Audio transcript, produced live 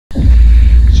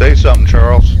Say something,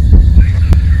 Charles.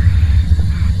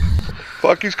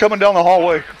 Fuck, he's coming down the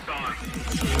hallway.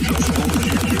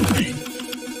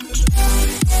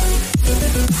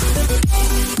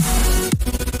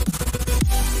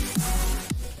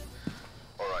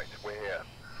 Alright, we're here.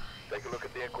 Take a look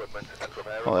at the equipment and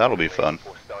prepare Oh, that'll be fun.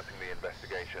 before starting the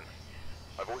investigation.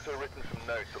 I've also written some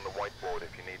notes on the whiteboard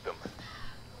if you need them.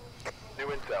 New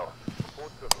intel.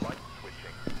 Reports of light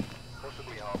switching.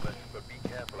 Possibly harmless, but be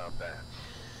careful out there.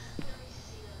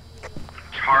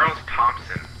 Charles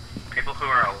Thompson. People who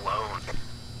are alone.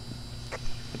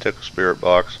 I took a spirit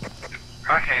box.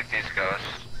 I hate these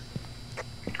ghosts.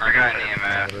 I got an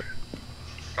EMF.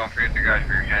 Don't forget to go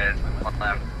for your head. On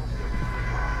left.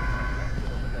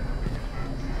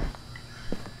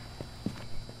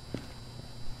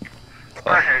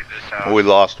 I hate this house. We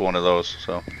lost one of those,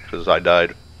 so because I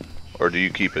died. Or do you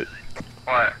keep it?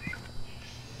 What?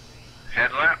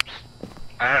 Headlamps?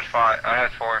 I had 5. I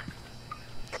had 4.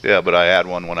 Yeah, but I had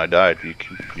one when I died.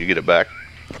 You get it back?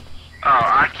 Oh,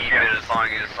 I keep it as long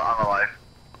as I'm alive.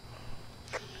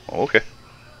 Oh, okay.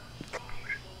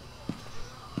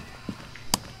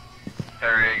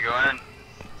 There you go in.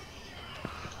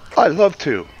 I'd love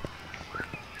to.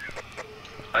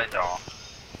 I don't.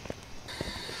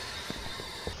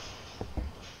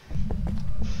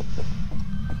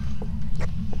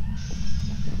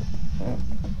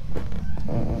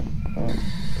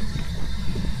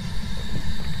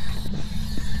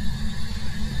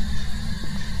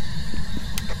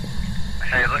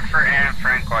 Hey, look for Anne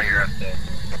Frank while you're up there.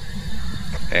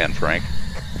 And Frank.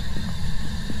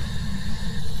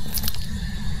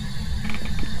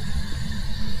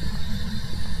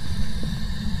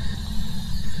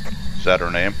 Is that her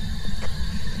name?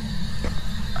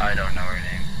 I don't know her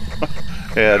name.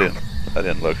 Yeah, I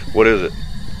didn't look. What is it?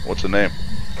 What's the name?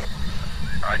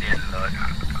 I didn't look.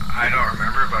 I don't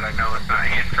remember, but I know it's not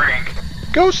Anne Frank.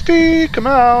 Ghosty, come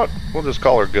out. We'll just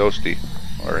call her Ghosty,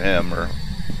 or him, or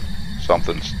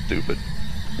something stupid.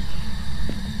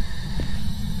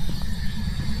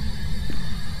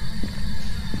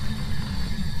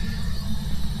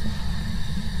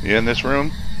 You in this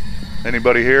room?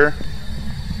 Anybody here?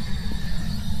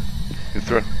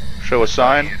 You show a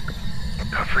sign?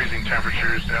 Freezing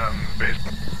temperatures down in the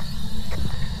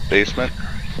Basement?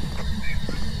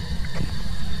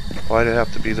 Why'd it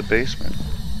have to be the basement?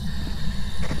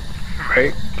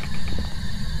 Right.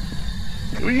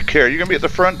 What do you care? You're gonna be at the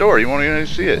front door. You won't even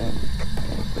see it.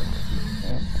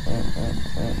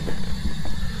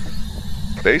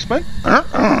 Basement?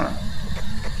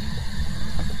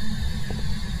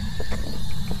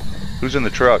 Who's in the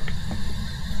truck?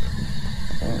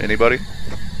 Anybody?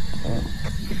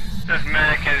 This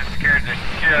mannequin scared the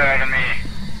shit out of me.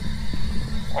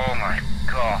 Oh my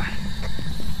god.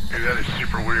 Dude, that is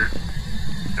super weird.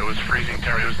 It was freezing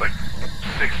temperature. It was like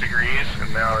 6 degrees,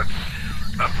 and now it's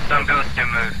up. Some ghosts can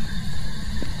move.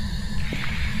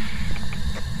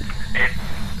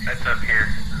 It's up here.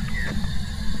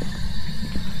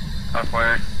 Up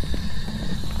where?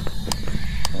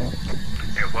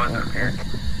 It was up here.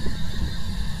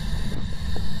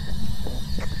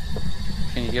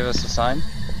 Can you give us a sign?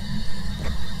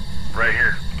 Right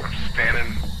here. I'm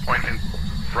standing, pointing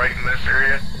right in this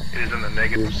area. It is in the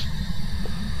negatives.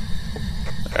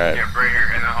 Alright. Yeah, right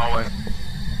here in the hallway.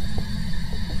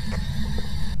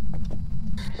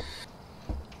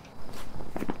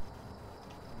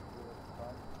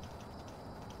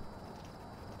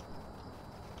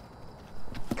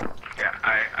 Yeah,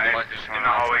 I just in the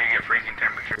hallway you get freezing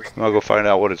temperature. I'll go find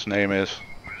out what its name is.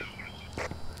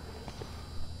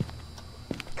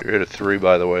 You're at a 3,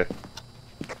 by the way.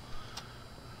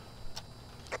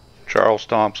 Charles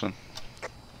Thompson.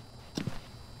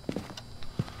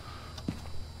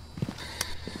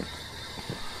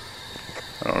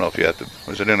 I don't know if you have to.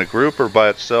 Was it in a group or by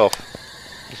itself?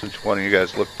 Which one of you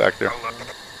guys look back there? I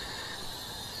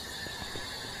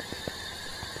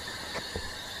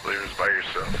believe it was by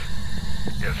yourself.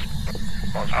 Yes.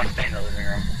 I'll stay in the living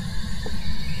room.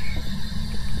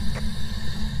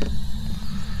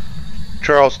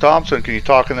 Charles Thompson, can you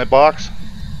talk in that box?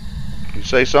 Can you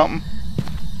say something?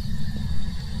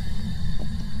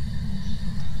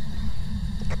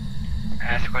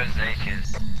 Ask what his age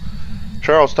is.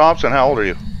 Charles Thompson, how old are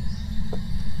you?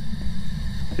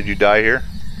 Did you die here?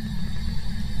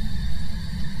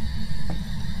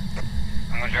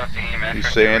 I'm gonna drop the EMF. You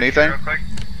say anything? Real quick.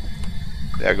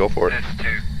 Yeah, go for it. It's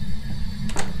 2.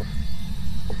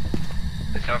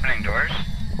 It's opening doors?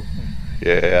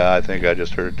 Yeah, I think I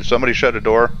just heard. Did somebody shut a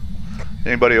door?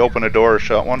 Anybody open a door or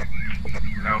shut one?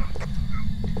 No.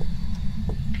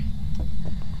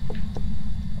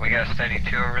 We got a steady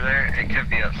 2 over there. It could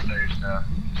be upstairs though.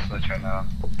 Just switch right now.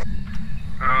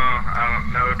 Oh, I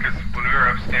don't know, because when we were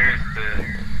upstairs,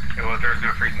 there was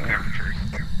no freezing temperatures.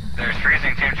 There's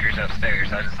freezing temperatures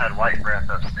upstairs. I just had white breath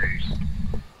upstairs.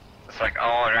 It's like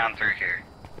all around through here.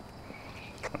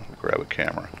 Grab a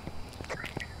camera.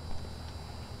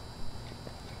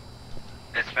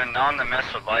 It's been known to mess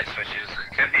with light switches.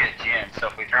 It could be a gen, so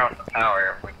if we turn off the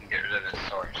power, we can get rid of its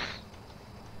source.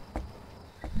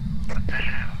 What the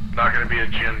hell? Not going to be a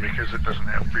gin because it doesn't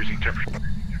have freezing temperature.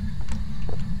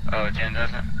 Oh, gen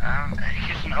doesn't?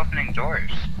 It isn't opening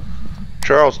doors.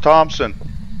 Charles Thompson,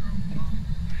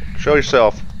 show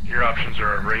yourself. Your options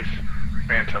are a Wraith,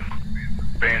 Phantom,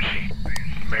 Banshee,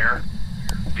 Mare,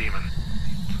 Demon,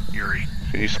 Yuri.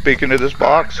 Can you speak into this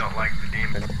box? I don't like the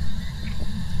Demon.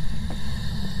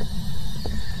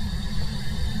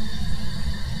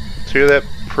 Let's hear that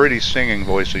pretty singing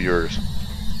voice of yours.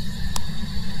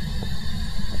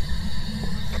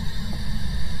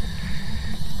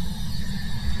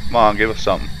 Come on, give us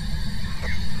something.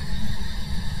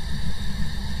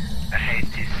 I hate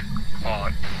these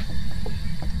clocks.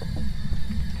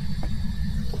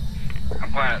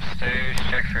 I'm going upstairs,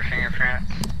 check for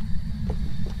fingerprints.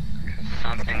 'Cause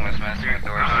something was messing with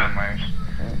doors somewhere.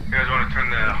 You guys want to turn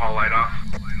the hall light off?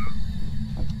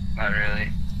 Not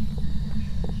really.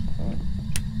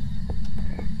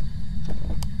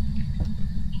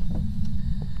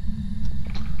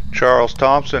 Charles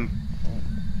Thompson,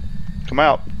 come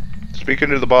out. Speak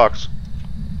into the box.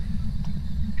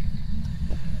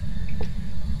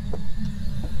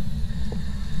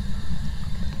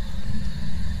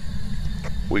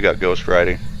 We got ghost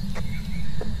writing.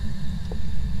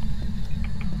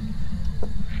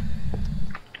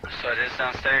 So it is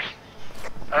downstairs?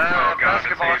 God,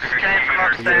 Basketball it's just either came from here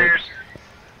or upstairs.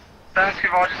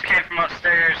 Basketball just came from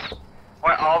upstairs.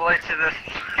 Went all the way to the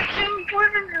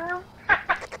living room.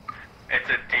 It's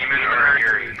a Demon or a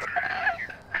Yuri.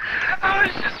 I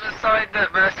was just beside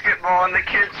that basketball in the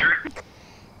kids' room.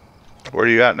 Where are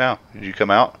you at now? Did you come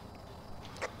out?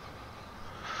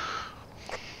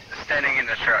 Standing in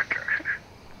the truck.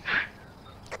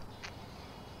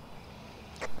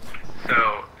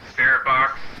 So, spirit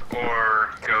box or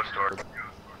ghost orb?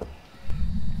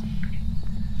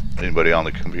 Anybody on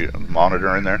the computer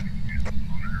monitor in there?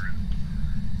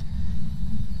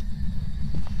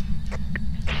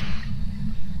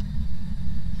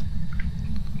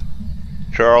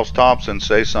 Charles Thompson,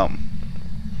 say something.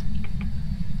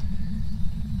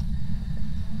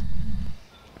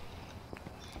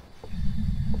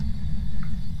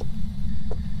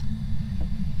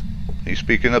 You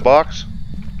speak in the box?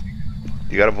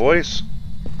 You got a voice?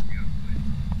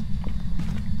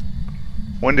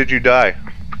 When did you die?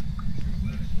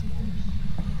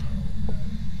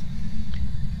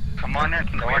 Come on in,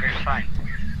 the water's fine.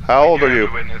 How old are you?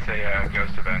 To witness a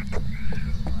ghost event.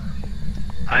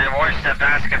 I watched that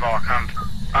basketball come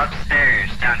upstairs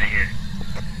down to here.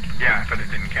 Yeah, but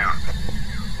it didn't count.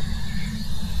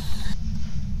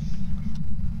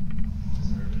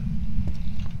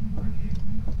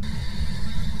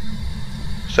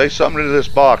 Say something to this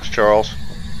box, Charles.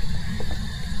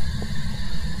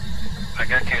 I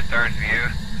got your third view.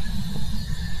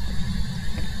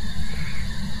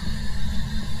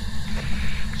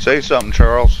 Say something,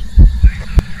 Charles.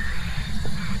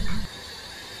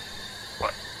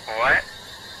 What?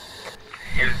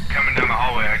 He was coming down the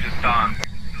hallway, I just saw him.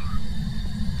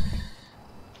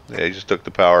 Yeah, he just took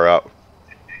the power out.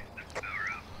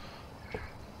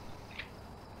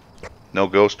 No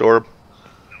ghost orb?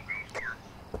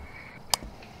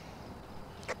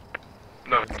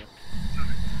 No.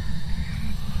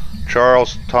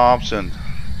 Charles Thompson,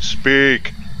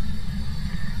 speak.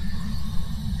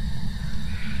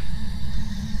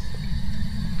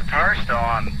 The power's still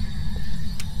on.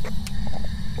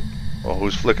 Well,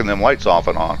 who's flicking them lights off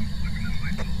and on?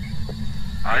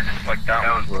 I just flicked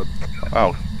that one.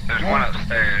 Oh, There's one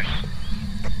upstairs.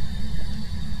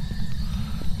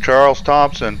 Charles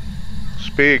Thompson,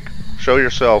 speak. Show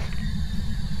yourself.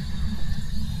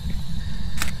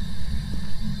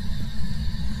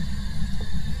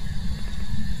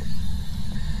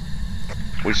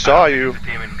 We saw you. It's a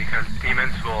demon because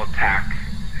demons will attack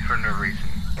for no reason.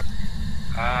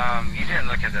 You didn't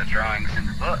look at the drawings in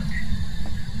the book.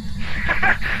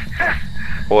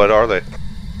 What are they?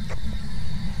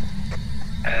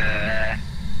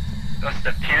 What's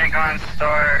the Pentagon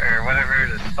star or whatever,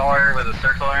 the star with a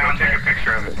circle Go around take it? a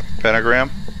picture of it. Pentagram?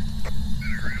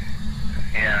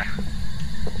 Yeah.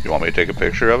 You want me to take a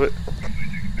picture of it?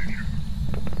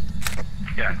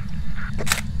 Yeah.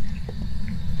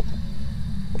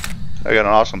 I got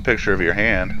an awesome picture of your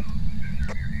hand.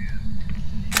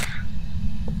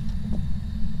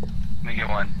 Let me get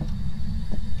one.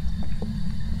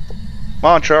 Come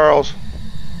on, Charles.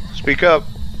 Speak up.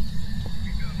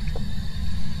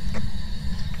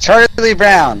 Charlie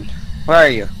Brown, where are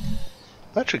you?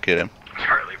 That should get him.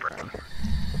 Charlie Brown.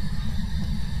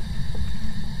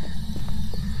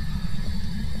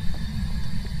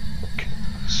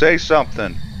 Say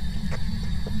something.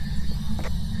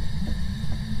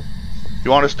 You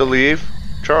want us to leave,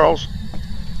 Charles?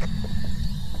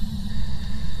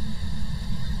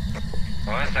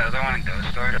 What was the other one?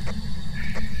 Ghost Store?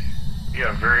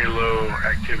 Yeah, very low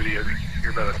activity. I think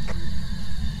you're about a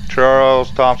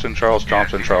Charles Thompson, Charles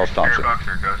Thompson, Charles Thompson. Airbox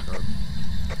or Ghost Store?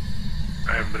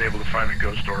 I haven't been able to find a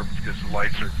ghost orb because the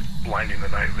lights are blinding the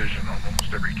night vision on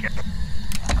almost every camp.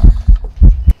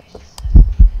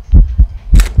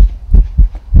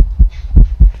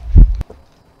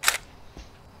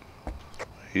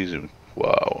 He's in.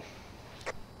 Wow.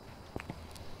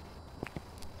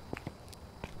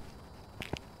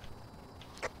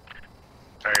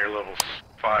 You're levels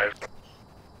 5.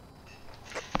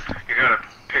 You got a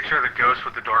picture of the ghost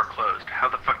with the door closed. How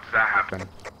the fuck does that happen?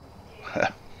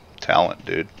 Talent,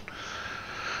 dude.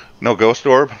 No ghost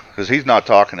orb? Because he's not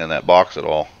talking in that box at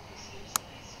all.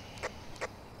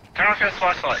 Turn off your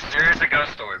flashlight. There is a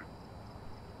ghost orb.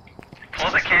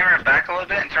 Pull the camera back a little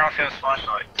bit and turn off your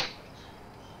flashlight.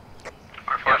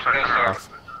 Our flashlights ghost are orb. off.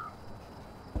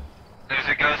 There's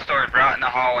a ghost orb right in the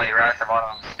hallway, right at the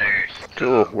bottom of the stairs.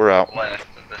 Cool, we're out. Left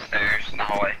of the stairs in the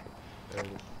hallway.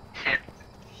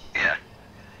 Yeah.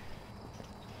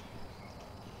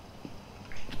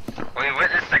 We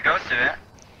witnessed a ghost event.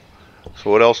 So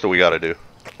what else do we gotta do?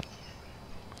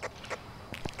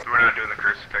 We're not doing the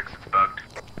crucifix, it's bugged.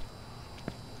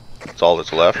 That's all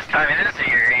that's left? This time it is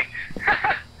eerie.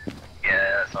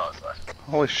 Yeah, that's all that's left.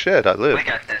 Holy shit, I We live.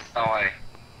 got this, don't worry.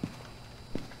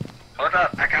 Hold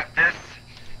up, I got this.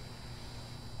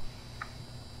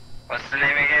 What's the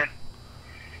name again?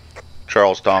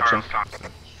 Charles Thompson. Charles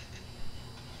Thompson.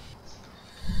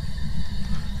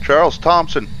 Charles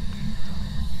Thompson.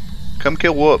 Come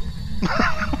kill Whoop.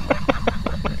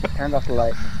 Turned off the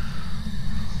light.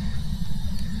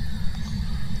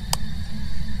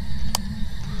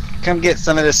 Come get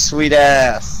some of this sweet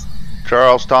ass.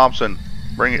 Charles Thompson.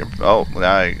 Bring it. Oh,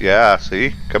 yeah,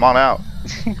 see? Come on out.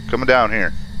 Coming down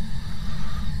here.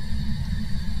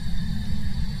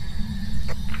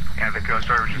 Yeah, the ghost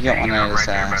orb was just You don't hanging want out his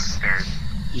right there by the ass. stairs.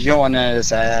 You don't want none of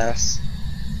this ass.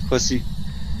 Pussy.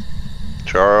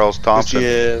 Charles Pussy Thompson.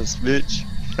 ass, bitch.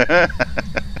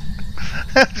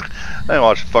 I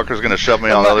watch fucker's gonna shove me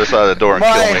on the other side of the door and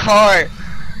kill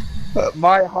me.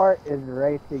 My heart is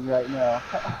racing right now.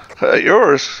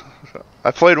 Yours.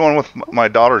 I played one with my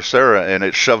daughter Sarah and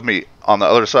it shoved me on the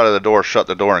other side of the door, shut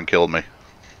the door and killed me.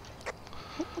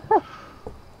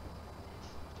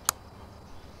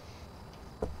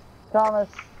 Thomas.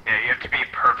 Yeah, you have to be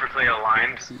perfectly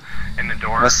aligned in the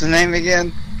door What's the name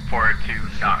again? for it to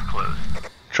not close.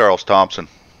 Charles Thompson.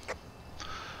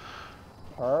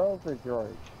 Charles or George?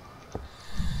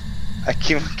 I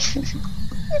keep kidding.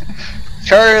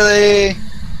 Charlie!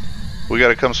 We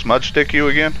gotta come smudge stick you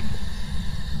again?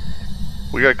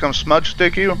 We gotta come smudge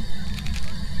stick you?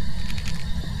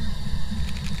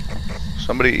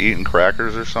 Somebody eating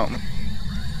crackers or something?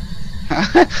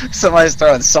 Somebody's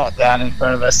throwing salt down in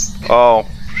front of us. Oh,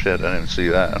 shit, I didn't see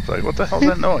that. I was like, what the hell's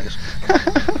that noise?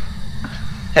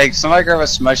 Hey, somebody grab a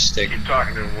smudge stick. Keep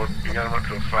talking to him. You got him up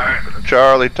to a 5 minutes.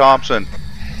 Charlie Thompson.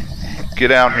 Get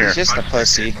down here. He's just a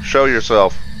pussy. Show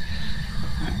yourself.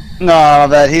 No,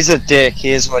 but he's a dick.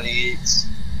 He is what he eats.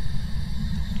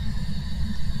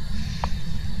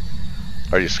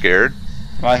 Are you scared?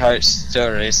 My heart's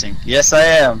still racing. Yes, I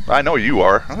am. I know you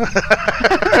are.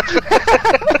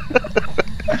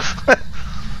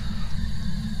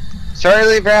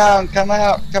 Charlie Brown, come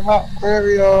out, wherever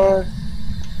you are.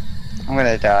 I'm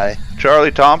gonna die.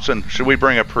 Charlie Thompson, should we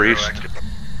bring a priest?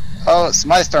 Oh,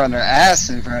 somebody's throwing their ass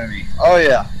in front of me. Oh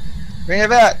yeah. Bring it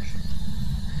back.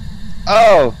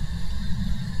 Oh.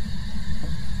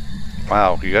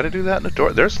 Wow, you gotta do that in the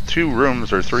door. There's 2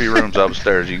 rooms or 3 rooms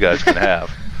upstairs you guys can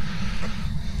have.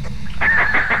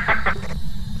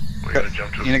 We gotta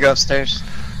jump to You gonna go upstairs?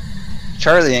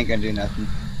 Charlie ain't gonna do nothing.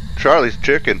 Charlie's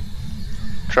chicken.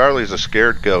 Charlie's a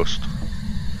scared ghost.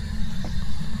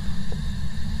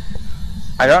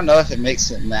 I don't know if it makes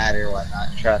it mad or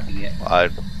whatnot, trapping it.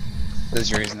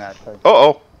 There's a reason that.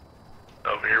 Oh.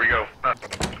 Oh, here we go.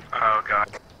 Oh god.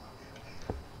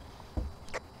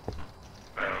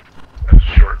 That's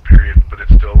a short period, but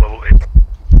it's still level 8.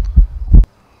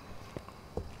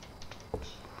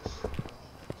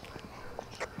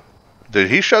 Did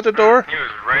he shut the door? He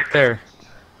was right there.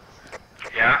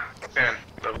 Yeah? And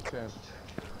Level 10.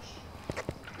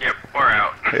 Yep, we're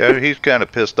out. Yeah, he's kind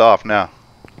of pissed off now.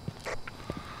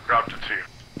 Dropped to 2.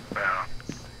 Yeah.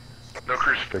 No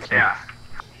crucifix. Yeah.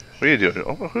 What are you doing?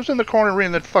 Oh, who's in the corner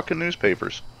reading the fucking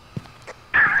newspapers?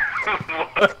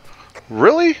 What?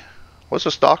 Really? What's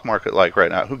the stock market like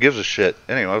right now? Who gives a shit?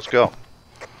 Anyway, let's go.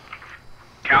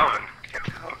 Calvin.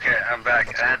 Okay, I'm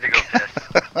back. I had to go piss.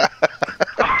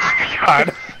 Oh my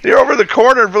god. You're over the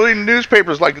corner reading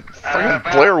newspapers like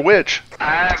fucking Blair Witch.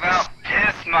 I about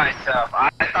pissed myself. I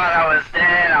thought I was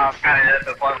dead. I was kind of at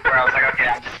the point where I was like, okay,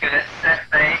 I'm just gonna set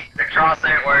the cross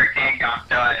ain't working. I'm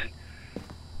done.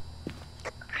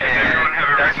 Does everyone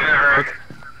have everything heard?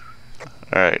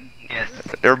 Alright. Yes.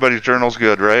 Everybody's journal's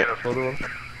good, right? Photo of him?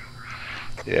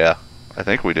 Yeah. I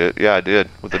think we did. Yeah, I did.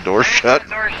 With the door As soon shut. as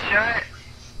the door shut,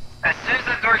 as soon as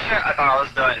the door shut, I thought I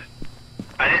was done.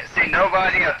 I didn't see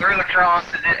nobody. I threw the cross.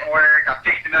 It didn't work. I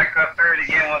picked it back up, threw it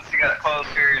again once it got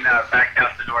closer, and I backed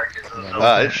out the door because it was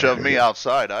so It shoved me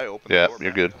outside. I opened the door. Yeah,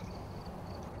 you're good.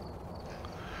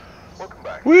 Welcome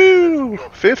back. Woo!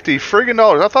 50 friggin'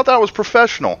 dollars. I thought that was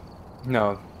professional.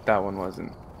 No, that one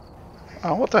wasn't.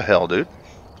 Oh, what the hell, dude?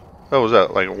 Oh, was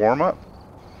that like a warm up?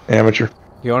 Amateur.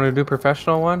 You want to do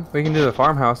professional one? We can do the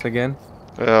farmhouse again.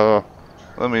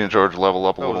 Let me and George level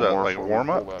up a little more. Like a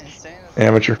warm up?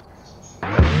 Amateur.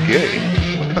 Yay.